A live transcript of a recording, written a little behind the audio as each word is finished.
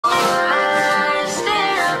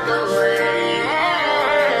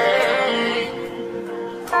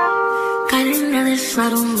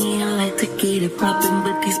slide on me, I like to get it poppin'.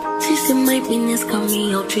 But these bitches in my business call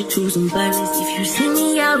me out to choose some balance. If you see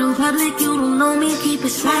me out in public, you don't know me, keep it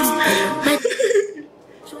silent.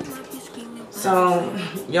 So,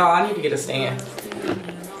 y'all, I need to get a stand.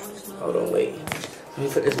 Hold on, wait. Let me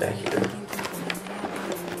put this back here.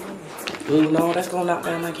 Ooh, no, that's gonna knock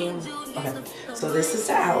down my camera. Okay, so this is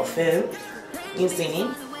the outfit. You see?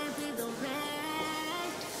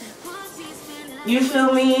 You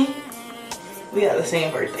feel me? We got the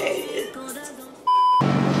same birthday.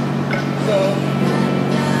 So.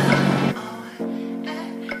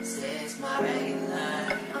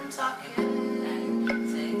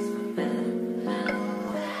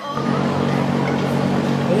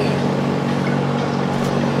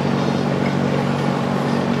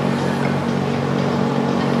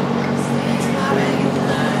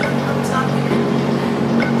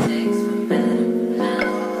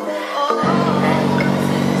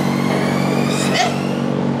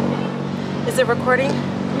 Is it recording?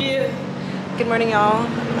 Yeah. Good morning, y'all.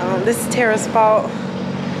 This is Tara's fault.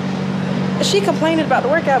 She complained about the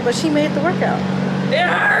workout, but she made the workout. It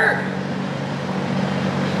hurt.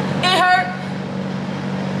 It hurt.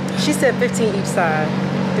 She said 15 each side.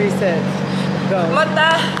 3 sets. Go. My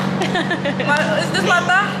thigh. Is this my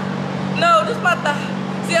thigh? No, this my thigh.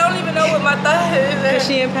 See, I don't even know what my thigh is. Because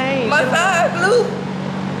she in pain. My thigh is blue.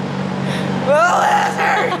 Oh, that's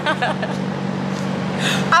hurt.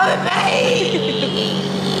 I'm in pain.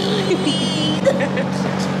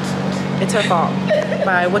 It's her fault.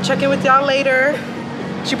 Bye. We'll check in with y'all later.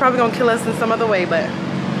 She probably gonna kill us in some other way, but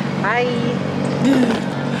bye.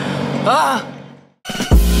 Ah.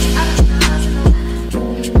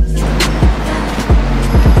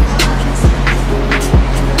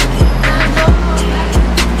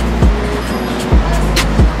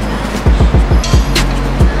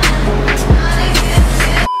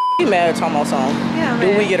 Mad at Tomo song. Yeah,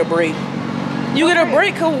 do we get a break? You get a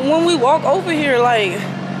break cause when we walk over here, like,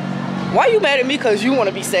 why you mad at me cause you want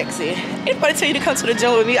to be sexy? Anybody tell you to come to the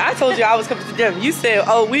gym with me? I told you I was coming to the gym. You said,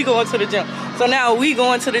 oh, we going to the gym. So now we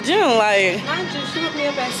going to the gym, like. Mind you, she woke me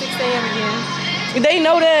up at 6 a.m. again. They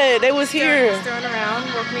know that. They was here. Stirring around,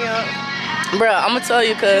 woke me up. Bruh, I'm gonna tell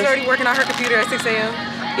you cause. She's already working on her computer at 6 a.m.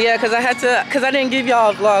 Yeah, cause I didn't give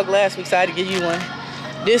y'all a vlog last week, so I had to give you one.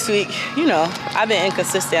 This week, you know, I've been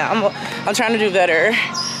inconsistent. I'm trying to do better.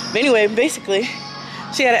 But anyway, basically,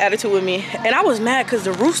 she had an attitude with me. And I was mad because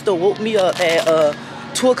the rooster woke me up at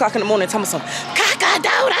 2 o'clock in the morning telling me something.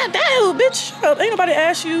 Cock-a-doodle-doo, bitch. Ain't nobody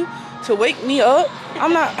asked you to wake me up.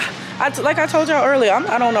 I'm not, like I told y'all earlier, I'm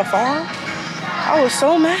not on a farm. I was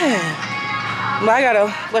so mad. But I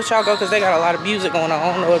gotta let y'all go because they got a lot of music going on.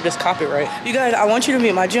 I don't know if this copyright. You guys, I want you to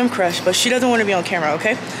meet my gym crush, but she doesn't want to be on camera,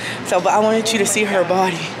 okay? So, but I wanted you to see her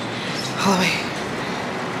body. Oh, wait.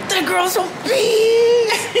 That girl's so big.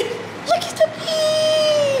 Look at the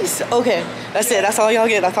piece. Okay, that's it. That's all y'all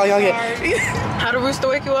get. That's all y'all get. How did Rooster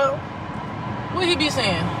wake you up? What he be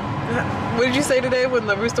saying? What did you say today when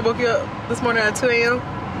the Rooster woke you up this morning at 2 a.m.?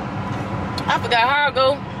 I forgot how I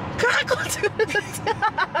go.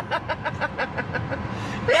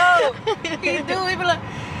 Yo, he do. He be like,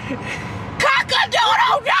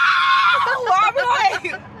 cock-a-doodle, no! I be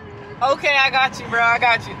like, okay, I got you, bro. I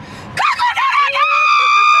got you. Cock-a-doodle, no!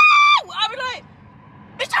 I be like,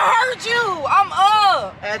 bitch, I heard you. I'm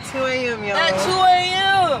up. At 2 a.m., y'all. At 2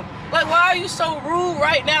 a.m. Like, why are you so rude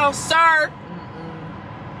right now, sir?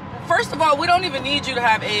 First of all, we don't even need you to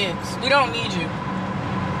have eggs. We don't need you.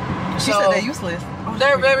 She said they're useless.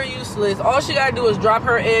 They're very useless. All she gotta do is drop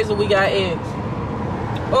her eggs and we got eggs.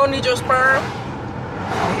 We don't need your sperm.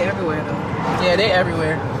 They everywhere though. Yeah, they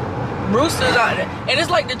everywhere. Roosters out there. And it's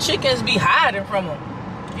like the chickens be hiding from them.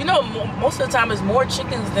 You know, most of the time it's more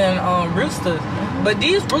chickens than roosters. But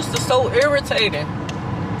these roosters so irritating.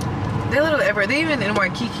 They literally everywhere. They even in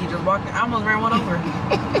Waikiki just walking. I almost ran one over.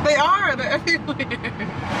 They are. They're everywhere.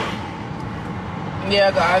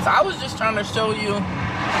 Yeah, guys. I was just trying to show you.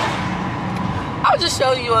 I'll just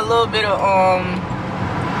show you a little bit of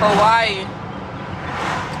Hawaii.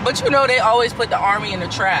 But you know they always put the army in the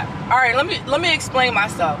trap. All right, let me explain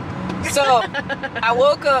myself. So I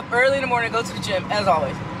woke up early in the morning to go to the gym as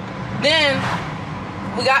always. Then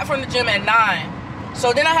we got from the gym at 9.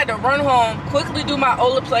 So then I had to run home, quickly do my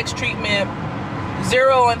Olaplex treatment,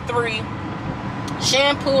 0 and 3,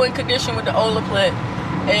 shampoo and condition with the Olaplex,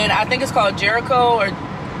 and I think it's called Jericho or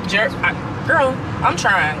girl, I'm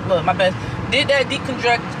trying. Look, my best. Did that deep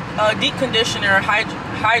conditioner,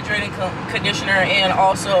 hydrating conditioner, and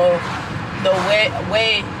also the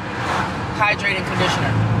Whey hydrating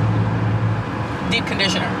conditioner, deep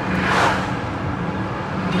conditioner.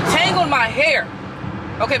 Detangled my hair.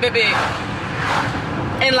 Okay, baby.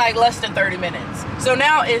 in like less than 30 minutes. So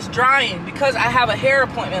now it's drying because I have a hair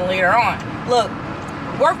appointment later on. Look,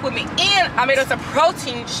 work with me. And I made us a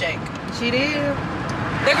protein shake. She did.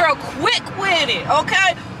 The girl quick with it,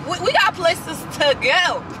 okay? We got places to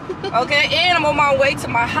go, okay? And I'm on my way to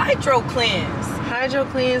my hydro cleanse. Hydro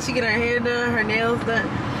cleanse, she get her hair done, her nails done.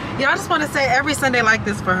 Yeah, I just want to say every Sunday like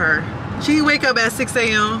this for her. She wake up at 6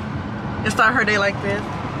 a.m. and start her day like this.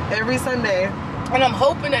 Every Sunday. And I'm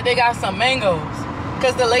hoping that they got some mangoes.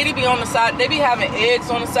 Because the lady be on the side, they be having eggs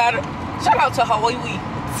on the side. Shout out to Hawaii.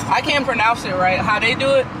 I can't pronounce it right. How they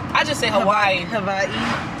do it, I just say Hawaii. Hawaii.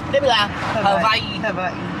 They be like, Hawaii.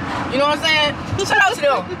 You know what I'm saying? Shout out to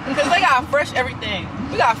them. Because they got fresh everything.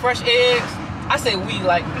 We got fresh eggs. I say we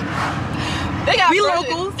like, they got we fresh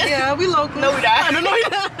locals. eggs. Yeah, we locals. No, we not. I don't know.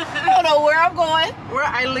 I don't know where I'm going. We're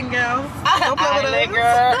island gals. Don't play with Island us.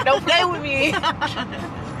 girl. Don't play with me.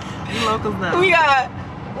 We locals now. We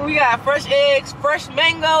got fresh eggs, fresh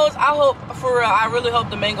mangoes. I hope, for real, I really hope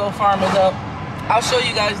the mango farm is up. I'll show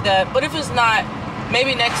you guys that. But if it's not,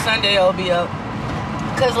 maybe next Sunday it'll be up.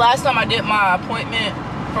 Because last time I did my appointment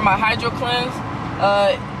for my hydro cleanse,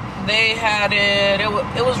 they had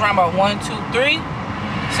it was around about 1, 2, 3.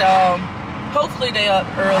 So hopefully they up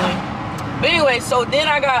early. But anyway, so then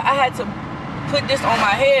I had to put this on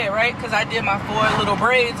my head, right? Because I did my 4 little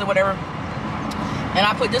braids or whatever. And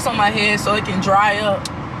I put this on my head so it can dry up.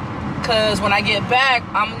 Because when I get back,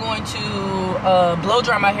 I'm going to blow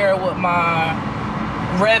dry my hair with my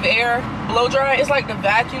Rev Air blow dry. It's like the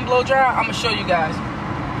vacuum blow dry. I'm going to show you guys.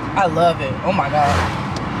 I love it. Oh my God.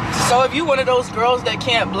 So if you one of those girls that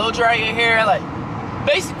can't blow dry your hair, like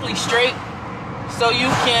basically straight, so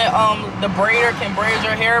you can, the braider can braid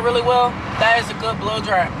your hair really well, that is a good blow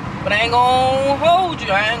dry. But I ain't gonna hold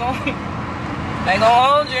you. I ain't gonna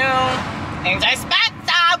hold you. Ain't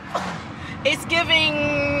expensive. It's giving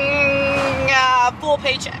full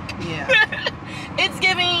paycheck. Yeah. It's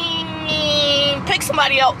giving pick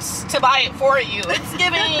somebody else to buy it for you. It's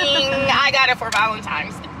giving I got it for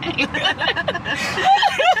Valentine's Day.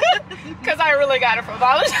 Because I really got it for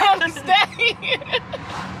Valentine's Day.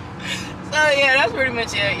 So yeah, that's pretty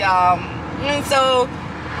much it, y'all. And so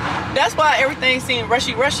that's why everything seemed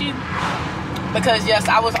rushy. Because yes,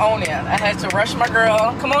 I was on it. I had to rush my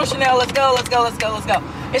girl. Come on, Chanel, let's go.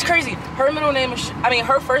 It's crazy. Her middle name is,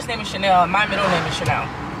 her first name is Chanel, and my middle name is Chanel.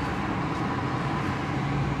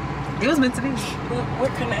 It was meant to be. We're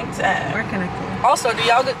connected. We're connected. Also, do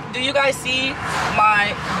you guys see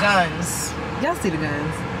my guns? Y'all see the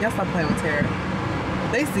guns. Y'all stop playing with Tara.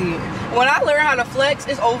 They see it. When I learn how to flex,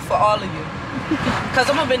 it's over for all of you. Because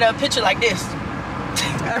I'm going to be in a picture like this.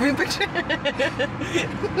 Every picture.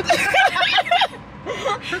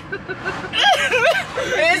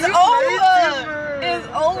 It's over. It's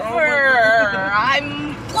over.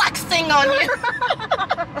 I'm flexing on you.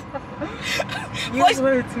 You're way too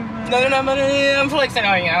much. No, I'm flexing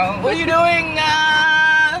on you. What are you doing?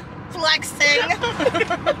 Flexing.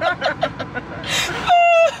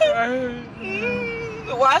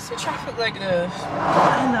 Why is the traffic like this?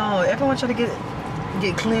 I know. Everyone trying to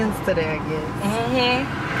get cleansed today, I guess.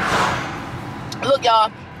 Look,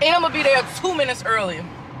 y'all. And I'm gonna be there 2 minutes early.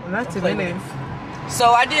 Not 2 minutes.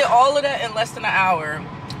 So I did all of that in less than an hour.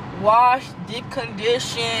 Washed, deep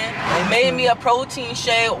conditioned, made me a protein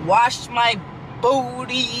shake, washed my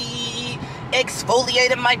booty,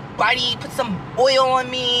 exfoliated my body, put some oil on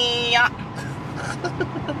me.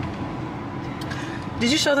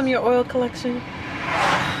 Did you show them your oil collection?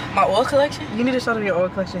 My oil collection? You need to show them your oil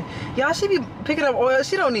collection. Y'all, she be picking up oil.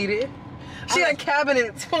 She don't need it. She got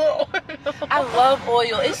cabinets full of oil. I love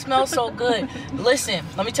oil. It smells so good. Listen,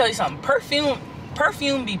 let me tell you something. Perfume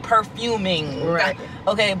be perfuming. Right.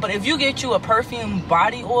 Okay, but if you get you a perfume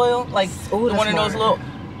body oil, like one of those little,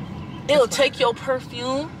 it'll take your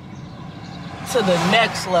perfume to the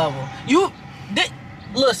next level.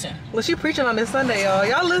 Listen. Well, she preaching on this Sunday, y'all.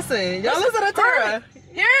 Y'all listen. Y'all listen to Tara.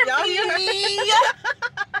 Hear me.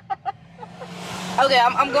 Okay,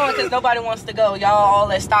 I'm going because nobody wants to go. Y'all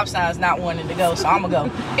all at stop signs not wanting to go, so I'm gonna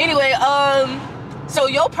go. Anyway, so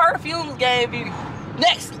your perfume game be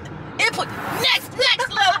next level. You know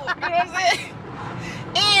what I'm saying?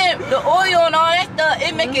 And the oil and all that stuff,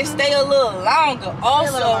 it make it stay a little longer.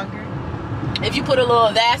 Also, if you put a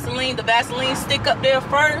little Vaseline, the Vaseline stick up there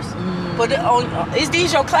first, put it on. Is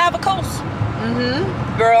these your clavicles?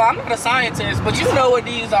 Girl, I'm not a scientist, but you know what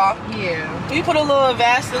these are. Yeah. You put a little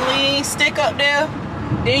Vaseline stick up there,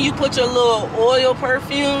 then you put your little oil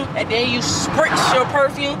perfume, and then you spritz your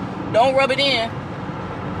perfume. Don't rub it in.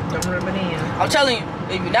 Don't rub it in. I'm telling you,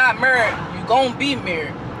 if you're not married, you're gonna be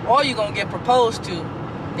married, or you're gonna get proposed to.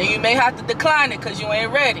 Then you may have to decline it because you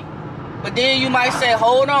ain't ready. But then you might say,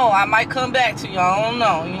 hold on, I might come back to you. I don't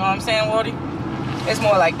know. You know what I'm saying, Woody? It's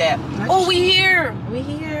more like that. Oh, we here. We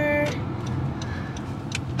here.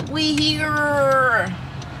 We here.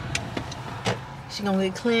 She gonna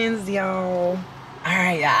get cleansed, y'all. All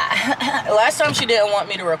right, y'all. Last time she didn't want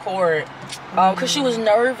me to record because she was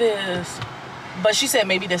nervous. But she said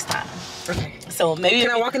maybe this time. Okay. So maybe.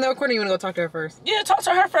 Can I walk in the recording? You wanna go talk to her first? Yeah, talk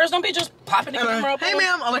to her first. Don't be just popping the camera up. Hey,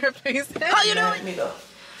 ma'am. All her face. How you doing? Let me go.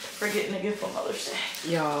 For getting a gift for Mother's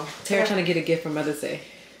Day. Y'all, Tara trying to get a gift for Mother's Day.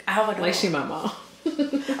 I have a like she my mom.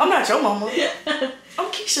 I'm not your mama.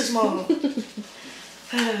 I'm Keisha's mom.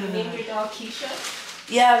 You named your dog Keisha?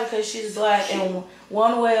 Yeah, because she's black, and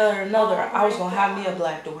one way or another, I was gonna have me a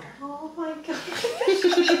black daughter. Oh my god.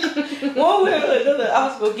 One way or another, I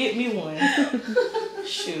was gonna get me one.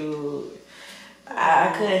 Shoot.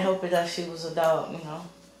 I couldn't help it that she was a dog, you know.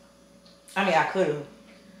 I mean, I could have.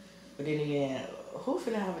 But then again, who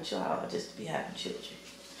finna have a child just to be having children?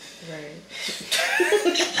 Right.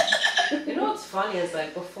 You know what's funny is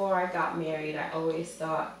like before I got married, I always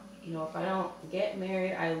thought, you know, if I don't get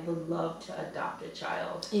married, I would love to adopt a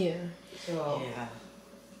child. Yeah. So Yeah.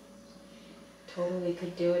 Totally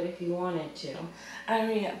could do it if you wanted to. I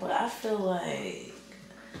mean, but I feel like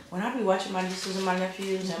when I be watching my nieces and my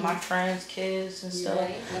nephews and my friends' kids and stuff.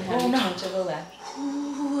 Ready? Oh no. To the left.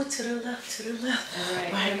 Ooh, to the left, to the left. All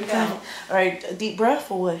right, Right, here we we go. got it. All right, a deep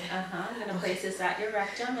breath or what? I'm gonna place this at your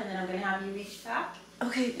rectum, and then I'm gonna have you reach back.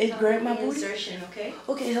 Okay, and grab my booty. Insertion, okay?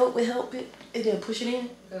 Okay, help it, and then push it in.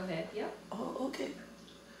 Go ahead. Yep. Oh, okay.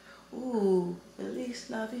 Ooh, Feliz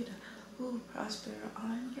Navidad. Ooh, prosper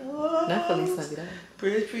on your. Not Feliz Navidad.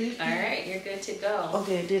 Breathe. All right, you're good to go.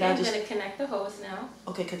 Okay, did I'm I just? gonna connect the hose now.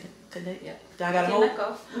 Okay, connect. Yeah. Do I gotta Okay, hold? let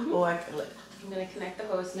go. Oh, I can let. I'm gonna connect the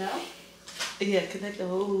hose now. Yeah, connect the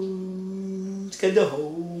hose. Connect the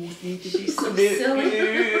hose. Need to be So silly.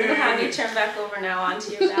 I'm gonna have you turn back over now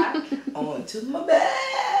onto your back. Onto my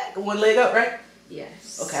back. One leg up, right?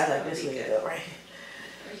 Yes. Okay, I like That'll this be leg good. up right.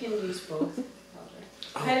 You can use both.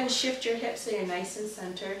 Go ahead and shift your hips so you're nice and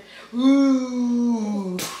centered.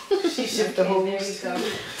 Ooh. She shift the hose. There you go.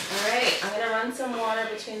 Alright, I'm gonna run some water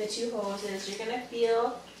between the two hoses. You're gonna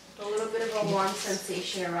feel a little bit of a warm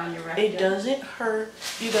sensation around your rectum. It doesn't hurt,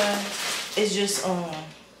 you guys. It's just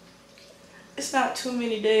it's not too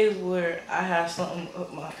many days where I have something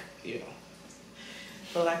up my, you know,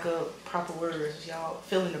 for lack of proper words, y'all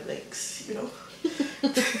fill in the blanks, you know.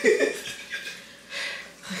 Okay,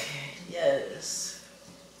 yes.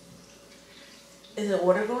 Is it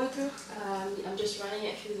water going through? I'm just running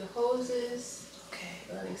it through the hoses. Okay.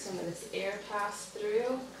 Letting some of this air pass through,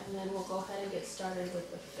 and then we'll go ahead and get started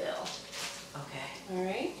with the fill. Okay.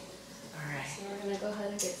 Alright? Alright. So we're gonna go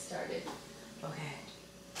ahead and get started. Okay.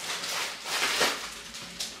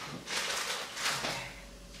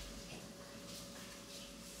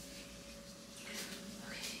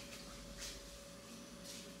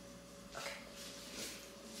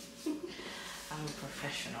 I'm a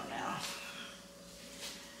professional now.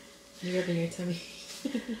 You rubbing your tummy?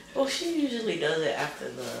 Well, she usually does it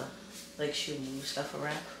after like she'll move stuff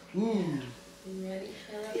around. Ooh. You ready?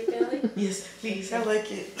 Can I rub your belly? Yes, please. I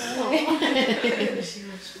like it.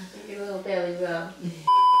 Your little belly rub.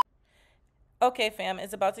 Okay, fam,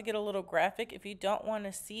 it's about to get a little graphic. If you don't want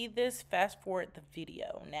to see this, fast forward the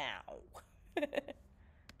video now.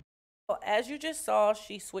 Well, as you just saw,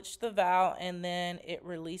 she switched the valve and then it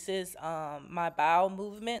releases my bowel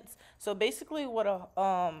movements. So basically what a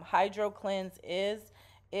hydro cleanse is,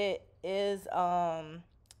 it is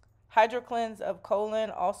hydro cleanse of colon,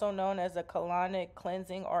 also known as a colonic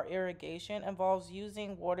cleansing or irrigation, involves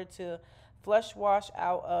using water to flush wash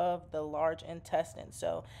out of the large intestine.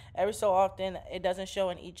 So every so often, it doesn't show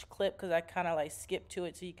in each clip because I kind of like skip to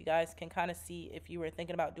it so you guys can kind of see if you were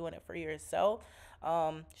thinking about doing it for yourself.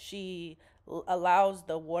 She allows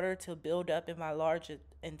the water to build up in my large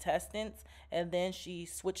intestines, and then she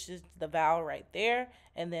switches the valve right there,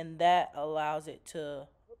 and then that allows it to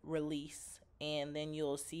release, and then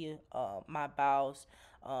you'll see my bowels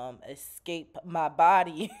escape my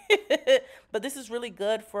body. But this is really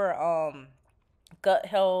good for gut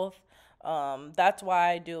health. That's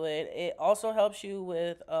why I do it. It also helps you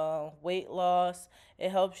with weight loss. It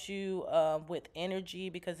helps you with energy,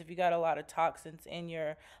 because if you got a lot of toxins in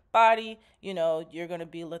your body, you know, you're going to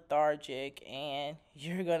be lethargic and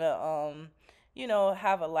you're going to, you know,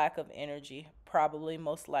 have a lack of energy, probably,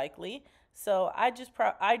 most likely. So I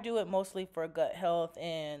do it mostly for gut health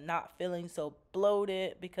and not feeling so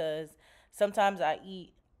bloated, because sometimes I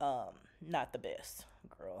eat not the best.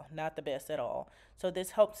 girl, not the best at all. So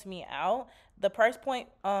this helps me out. The price point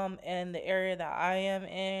in the area that I am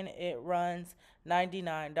in, it runs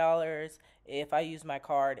 $99. If I use my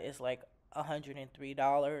card, it's like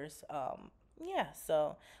 $103. Yeah,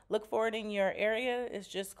 so look for it in your area. It's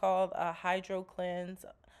just called a hydro cleanse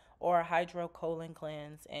or a hydro colon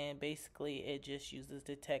cleanse, and basically it just uses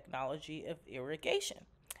the technology of irrigation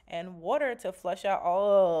and water to flush out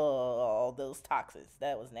all those toxins.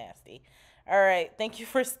 That was nasty. All right, thank you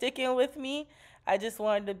for sticking with me. I just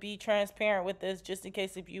wanted to be transparent with this, just in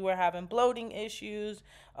case if you were having bloating issues,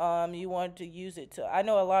 you wanted to use it to, I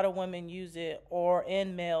know a lot of women use it, or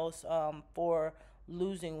in males, for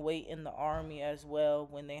losing weight in the army as well,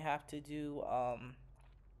 when they have to do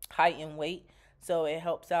height and weight. So it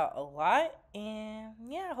helps out a lot. And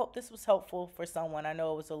yeah, I hope this was helpful for someone. I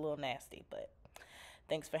know it was a little nasty, but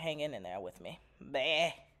thanks for hanging in there with me. Bah.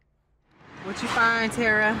 What you find,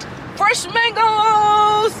 Tara? Fresh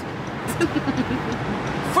mangoes!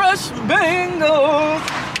 Fresh mangoes!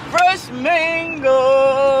 Fresh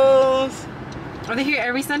mangoes! Are they here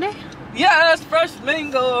every Sunday? Yes, fresh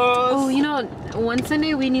mangoes! Oh, you know, one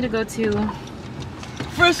Sunday we need to go to.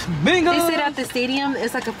 Fresh mangoes! They said at the stadium,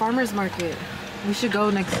 it's like a farmer's market. We should go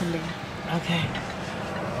next Sunday. Okay.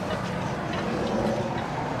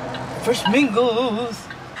 Fresh mangoes!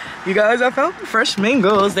 You guys, I found fresh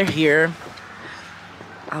mangoes. They're here.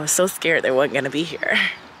 I was so scared they weren't gonna be here,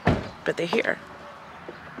 but they're here.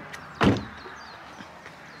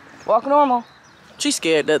 Walk normal. She's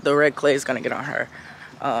scared that the red clay is gonna get on her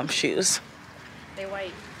shoes. They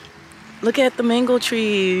white. Look at the mango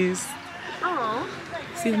trees. Oh.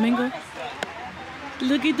 See the mango?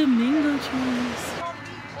 Look at the mango trees.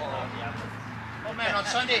 Oh man, on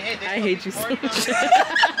Sunday, hey, I hate you so much.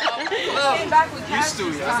 used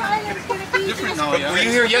to, yeah. Different now, yeah. Were you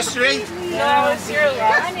here yesterday? No, I was here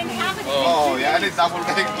last. Oh, yeah, I did double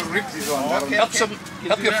take the ribs is on. Okay. Help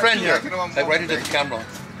your friend here. Like right into the camera.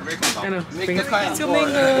 I know. Make the kind. Two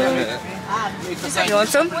mangoes. You want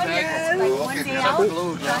some? You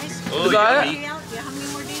got it?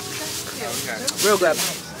 Real good.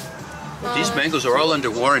 These mangoes are all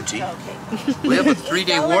under warranty. We have a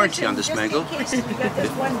 3-day warranty on this mango. If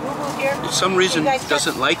for some reason it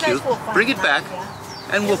doesn't like you, bring it back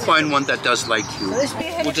and we'll find one that does like you.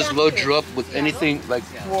 We'll just load you up with anything like,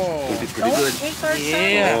 it'll be pretty good.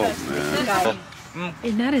 Yeah. Oh, man.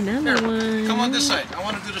 And not another one. Come on this side. I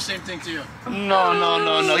want to do the same thing to you.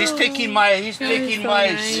 No. He's stealing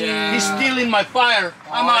my fire.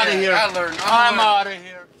 I'm out of here. I'm out of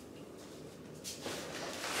here.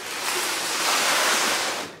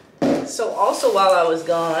 So also while I was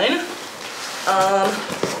gone, a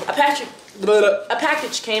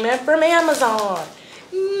package came in from Amazon.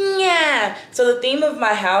 Yeah. So the theme of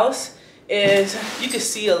my house is, you can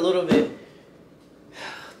see a little bit,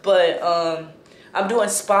 but I'm doing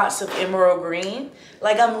spots of emerald green.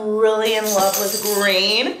 Like, I'm really in love with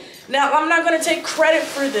green. Now, I'm not gonna take credit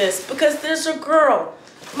for this because there's a girl,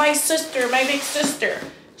 my sister, my big sister.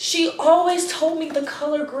 She always told me the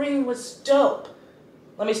color green was dope.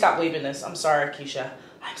 Let me stop waving this. I'm sorry, Keisha.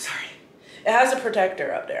 I'm sorry. It has a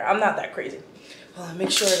protector up there. I'm not that crazy. Well, I'll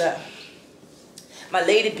make sure that my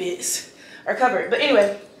lady bits are covered. But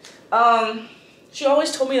anyway, she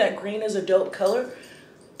always told me that green is a dope color,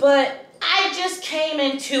 but I just came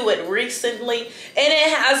into it recently and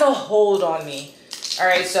it has a hold on me. All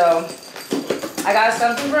right, so I got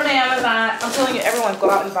something from Amazon. I'm telling you, everyone,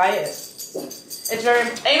 go out and buy it. It's very,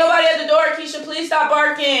 ain't nobody at the door, Keisha, please stop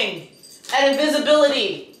barking. At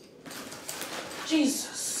invisibility. Jesus,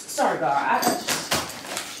 sorry God,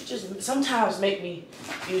 she just sometimes make me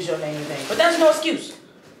use your name in vain, but that's no excuse.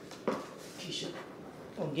 Keisha,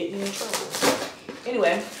 gonna get you in trouble.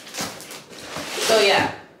 Anyway, so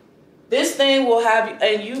yeah, this thing will have you,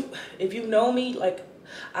 and you, if you know me, like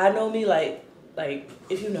I know me, like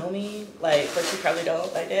if you know me, like, but you probably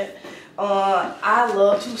don't like that. I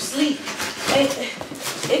love to sleep.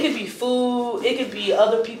 It could be food, it could be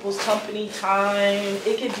other people's company time,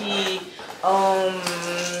 it could be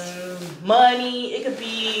money, it could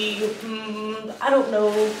be I don't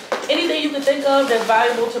know, anything you can think of that's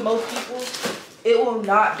valuable to most people. It will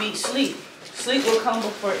not beat sleep. Sleep will come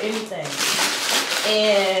before anything.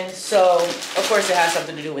 And so, of course, it has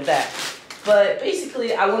something to do with that. But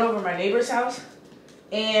basically, I went over to my neighbor's house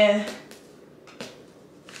and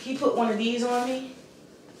he put one of these on me,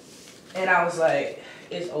 and I was like,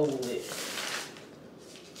 it's over with.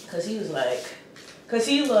 Cause he was like, cause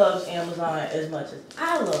he loves Amazon as much as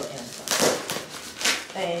I love Amazon.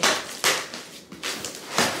 And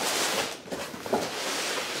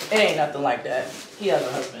it ain't nothing like that. He has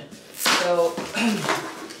a husband. So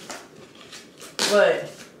But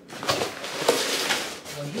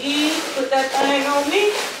when he put that thing on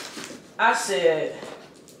me, I said,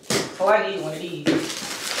 oh, I need one of these.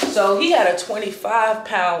 So he had a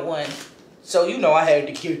 25-pound one. So you know I had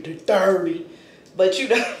to get the 30. But you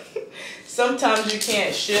know, sometimes you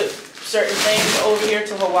can't ship certain things over here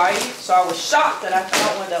to Hawaii. So I was shocked that I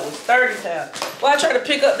found one that was 30 pounds. Well, I tried to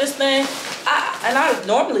pick up this thing, and I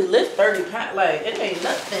normally lift 30 pounds. Like, it ain't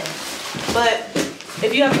nothing. But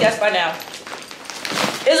if you haven't guessed by now,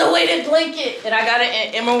 it's a weighted blanket. And I got it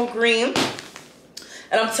in emerald green.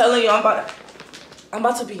 And I'm telling you, I'm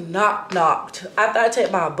about to be knocked after I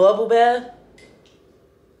take my bubble bath.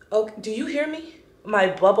 Oh, do you hear me? My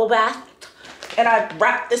bubble bath. And I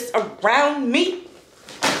wrap this around me.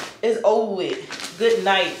 It's over with. Good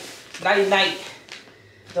night. Nighty night.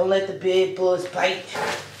 Don't let the bed bugs bite.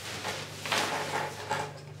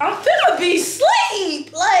 I'm finna be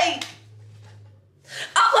asleep. Like,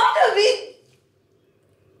 I'm gonna be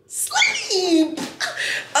sleep.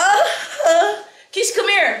 Keisha, come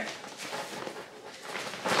here.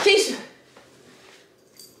 Keisha.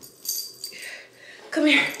 Come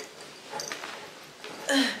here.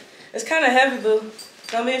 It's kind of heavy, boo.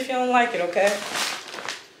 Tell me if you don't like it, okay?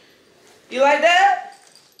 You like that?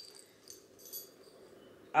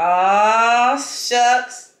 Ah,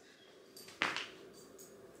 shucks.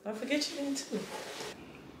 Don't forget you did too.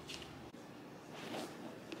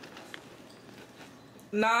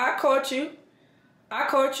 Nah, I caught you. I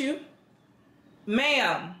caught you.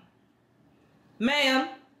 Ma'am. Ma'am.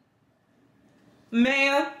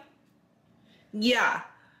 Ma'am. Yeah.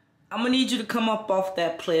 I'm gonna need you to come up off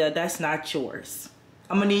that player. That's not yours.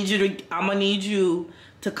 I'm gonna need you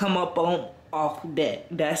to come up off that.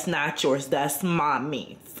 That's not yours. That's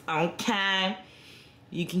mommy's. Okay?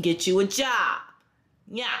 You can get you a job.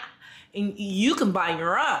 Yeah. And you can buy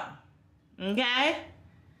your own. Okay?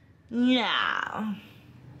 Yeah.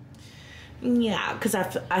 Yeah, because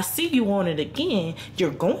I see you on it again.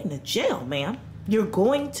 You're going to jail, ma'am. You're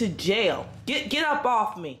going to jail. Get up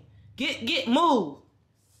off me. Move.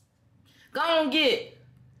 Go on get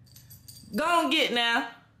now.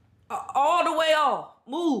 All the way off.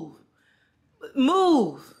 Move.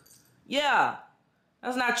 Yeah.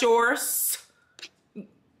 That's not yours.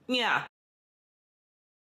 Yeah.